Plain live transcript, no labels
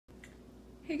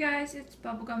Hey guys, it's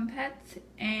Bubblegum Pets,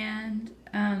 and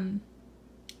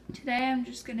today I'm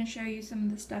just going to show you some of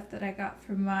the stuff that I got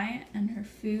for Maya and her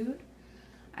food.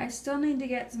 I still need to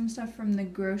get some stuff from the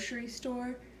grocery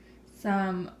store,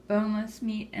 some boneless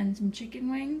meat and some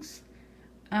chicken wings,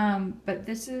 but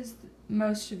this is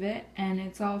most of it, and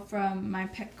it's all from My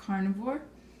Pet Carnivore.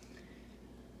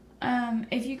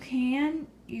 If you can,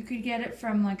 you could get it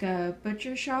from like a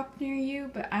butcher shop near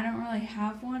you, but I don't really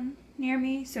have one near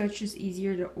me, so it's just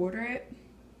easier to order it.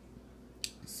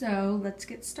 So let's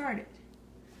get started.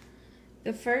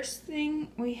 The first thing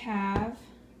we have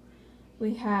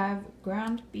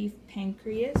ground beef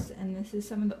pancreas, and this is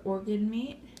some of the organ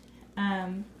meat,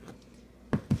 and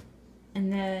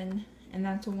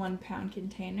that's a 1 pound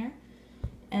container.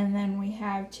 And then we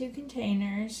have 2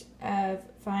 containers of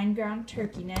fine ground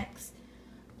turkey necks.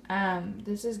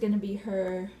 This is going to be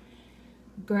her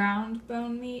ground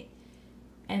bone meat,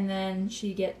 and then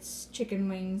she gets chicken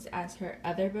wings as her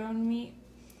other bone meat.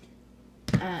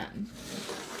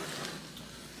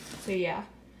 So yeah.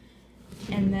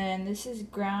 And then this is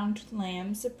ground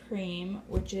lamb supreme,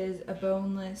 which is a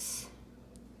boneless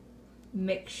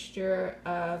mixture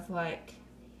of like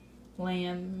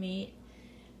lamb meat.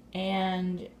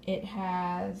 And it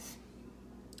has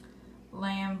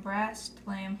lamb breast,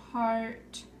 lamb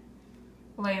heart,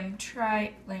 lamb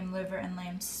tripe, lamb liver, and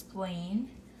lamb spleen.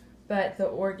 But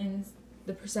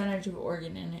the percentage of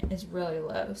organ in it is really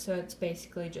low, so it's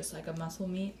basically just like a muscle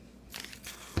meat.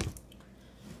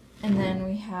 And then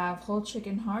we have whole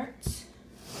chicken hearts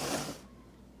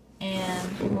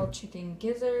and whole chicken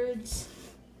gizzards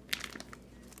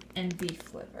and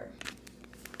beef liver.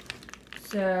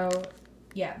 So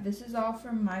yeah, this is all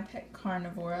from My Pet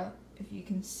Carnivore, if you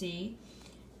can see.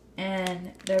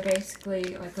 And they're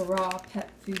basically like a raw pet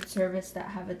food service that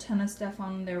have a ton of stuff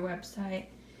on their website,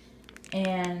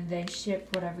 and they ship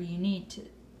whatever you need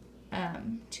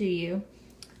to you.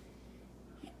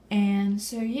 And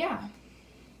so yeah.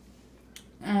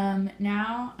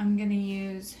 Now I'm gonna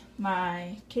use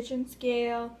my kitchen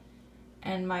scale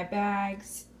and my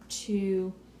bags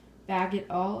to bag it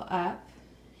all up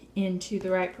into the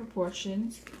right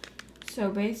proportions. So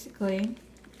basically,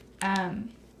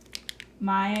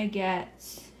 Maya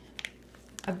gets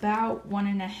about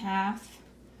 1.5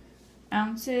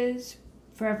 ounces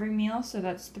for every meal, so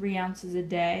that's 3 ounces a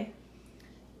day.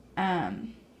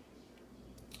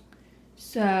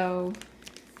 So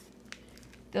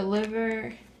the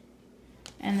liver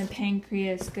and the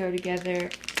pancreas go together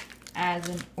as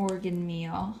an organ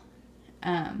meal,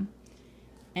 and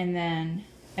then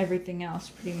everything else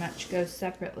pretty much goes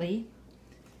separately.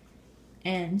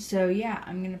 And so yeah,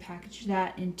 I'm gonna package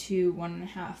that into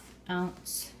 1.5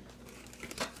 ounce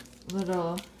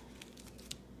little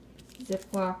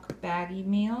Ziploc baggy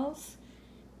meals,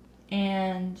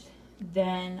 and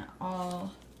then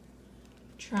I'll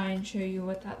try and show you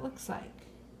what that looks like.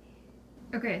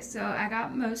 Okay, so I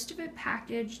got most of it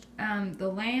packaged. The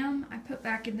lamb I put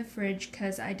back in the fridge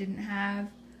because I didn't have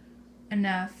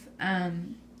enough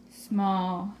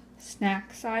small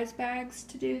snack size bags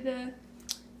to do the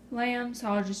lamb, so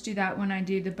I'll just do that when I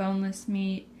do the boneless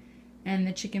meat and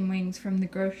the chicken wings from the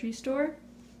grocery store.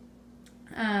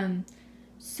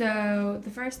 So the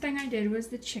first thing I did was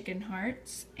the chicken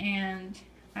hearts, and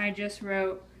I just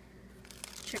wrote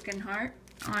chicken heart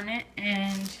on it,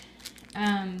 and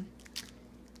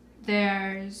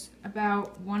there's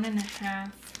about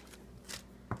 1.5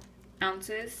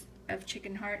 ounces of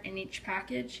chicken heart in each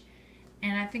package,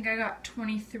 and I think I got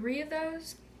 23 of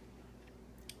those.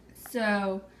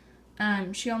 So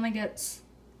she only gets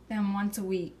them once a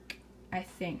week, I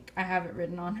think. I have it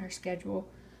written on her schedule.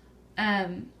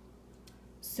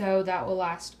 So that will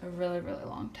last a really, really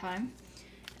long time.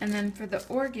 And then for the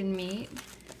organ meat,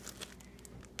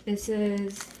 this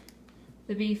is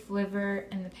the beef liver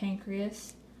and the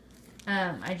pancreas.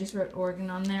 I just wrote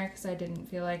organ on there because I didn't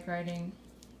feel like writing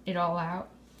it all out.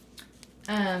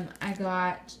 I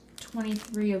got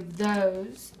 23 of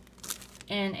those,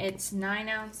 and it's 9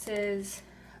 ounces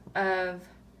of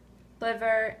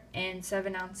liver and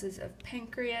 7 ounces of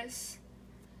pancreas,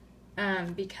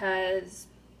 because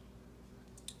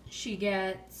she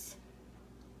gets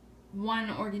 1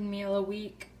 organ meal a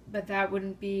week, but that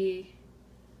wouldn't be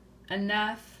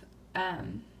enough,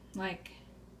 like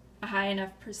a high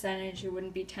enough percentage. It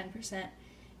wouldn't be 10%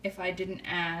 if I didn't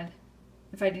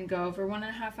go over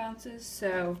 1.5 ounces.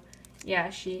 So yeah,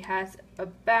 she has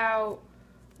about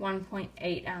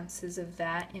 1.8 ounces of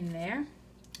that in there.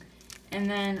 And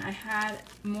then I had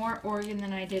more organ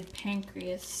than I did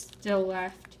pancreas still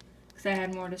left because I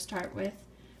had more to start with.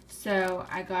 So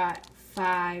I got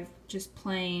 5 just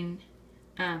plain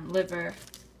liver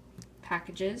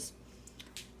packages.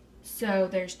 So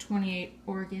there's 28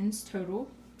 organs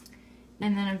total.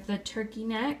 And then of the turkey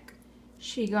neck,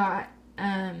 she got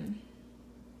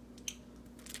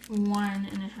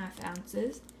 1.5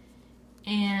 ounces.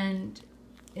 And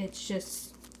it's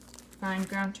just fine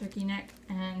ground turkey neck.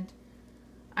 And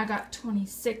I got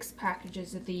 26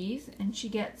 packages of these. And she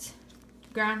gets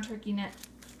ground turkey neck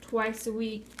twice a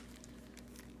week.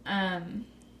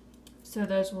 So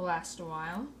those will last a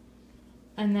while.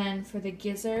 And then for the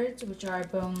gizzards, which are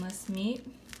boneless meat,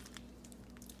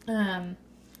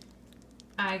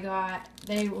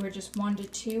 they were just 1 to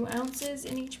 2 ounces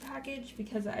in each package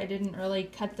because I didn't really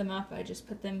cut them up. I just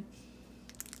put them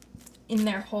in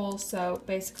their whole, so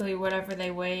basically whatever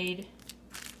they weighed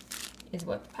is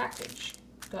what the package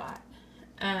got.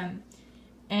 And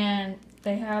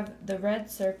they have the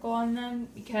red circle on them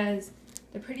because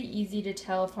they're pretty easy to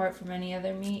tell apart from any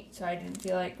other meat, so I didn't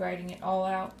feel like writing it all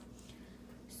out.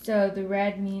 So the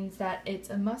red means that it's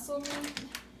a muscle meat.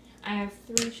 I have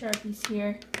 3 Sharpies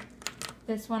here.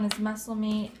 This one is muscle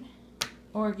meat,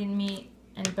 organ meat,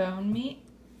 and bone meat.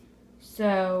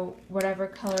 So whatever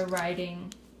color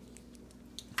writing.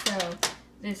 So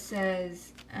this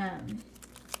says,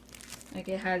 like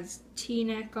it has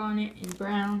T-neck on it in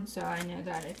brown, so I know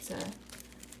that it's a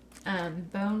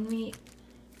bone meat.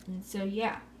 And so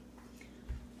yeah,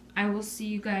 I will see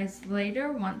you guys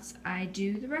later once I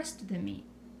do the rest of the meat.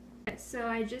 So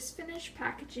I just finished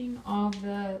packaging all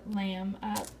the lamb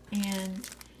up, and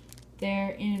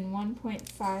they're in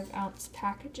 1.5 ounce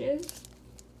packages,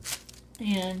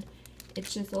 and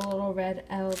it's just a little red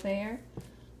L there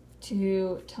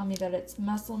to tell me that it's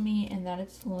muscle meat and that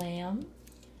it's lamb.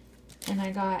 And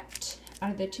I got,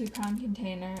 out of the 2-pound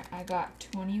container, I got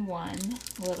 21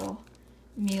 little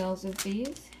meals of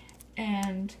these,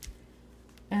 and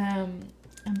I'm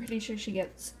pretty sure she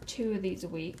gets 2 of these a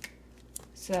week,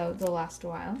 so they'll last a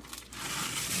while.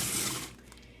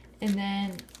 And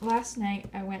then last night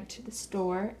I went to the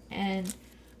store and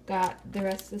got the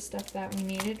rest of the stuff that we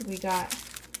needed. We got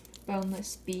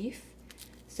boneless beef,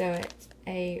 so it's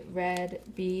a red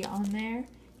B on there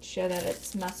to show that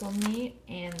it's muscle meat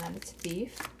and that it's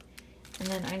beef. And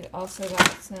then I also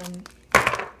got some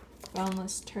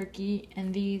boneless turkey,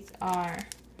 and these are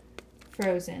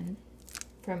frozen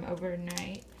from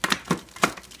overnight.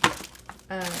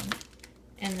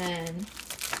 And then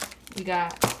we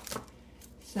got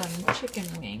some chicken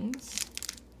wings,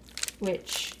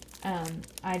 which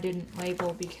I didn't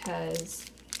label because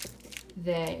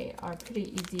they are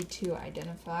pretty easy to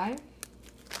identify.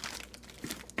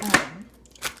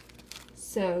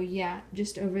 So yeah,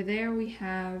 just over there we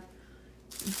have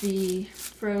the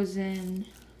frozen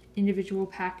individual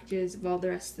packages of all the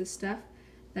rest of the stuff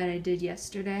that I did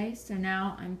yesterday. So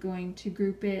now I'm going to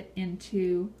group it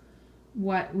into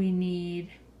what we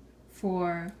need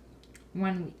for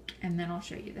 1 week, and then I'll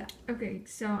show you that. Okay,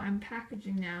 so I'm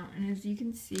packaging now, and as you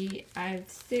can see, I have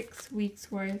 6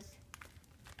 weeks worth.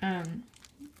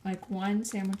 Like 1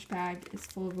 sandwich bag is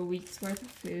full of a week's worth of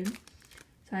food.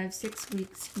 So I have 6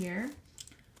 weeks here.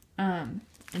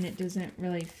 And it doesn't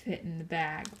really fit in the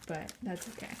bag, but that's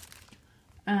okay.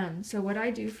 So what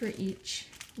I do for each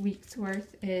week's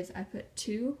worth is I put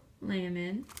 2 lamb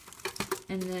in,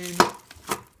 and then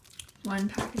 1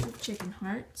 package of chicken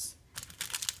hearts,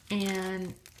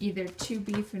 and either 2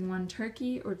 beef and 1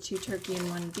 turkey, or 2 turkey and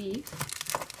 1 beef.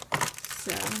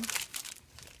 So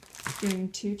doing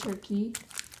 2 turkey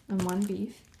and 1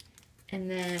 beef,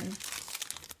 and then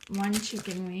 1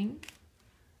 chicken wing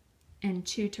and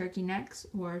 2 turkey necks,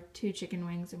 or 2 chicken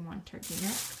wings and 1 turkey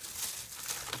neck.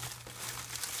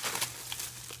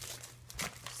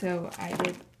 So I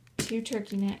did 2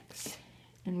 turkey necks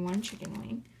and 1 chicken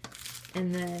wing,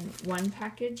 and then 1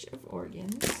 package of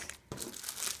organs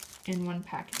and 1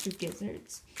 package of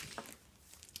gizzards.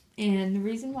 And the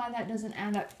reason why that doesn't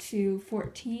add up to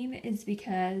 14 is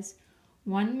because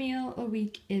 1 meal a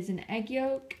week is an egg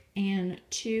yolk, and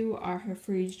 2 are her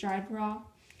freeze-dried raw.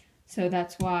 So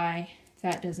that's why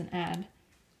that doesn't add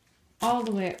all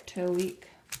the way up to a week,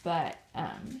 but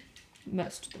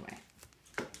most of the way.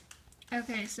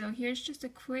 Okay, so here's just a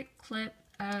quick clip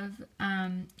of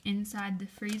inside the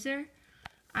freezer.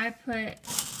 I put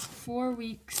 4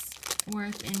 weeks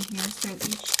worth in here, so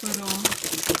each little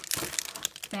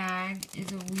bag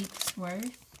is a week's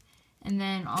worth, and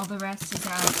then all the rest is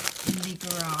out in the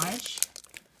garage.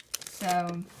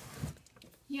 So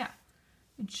yeah,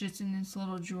 it's just in this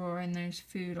little drawer, and there's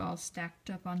food all stacked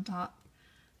up on top.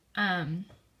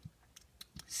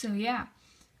 So yeah,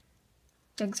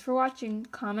 thanks for watching.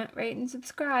 Comment, rate, and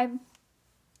subscribe.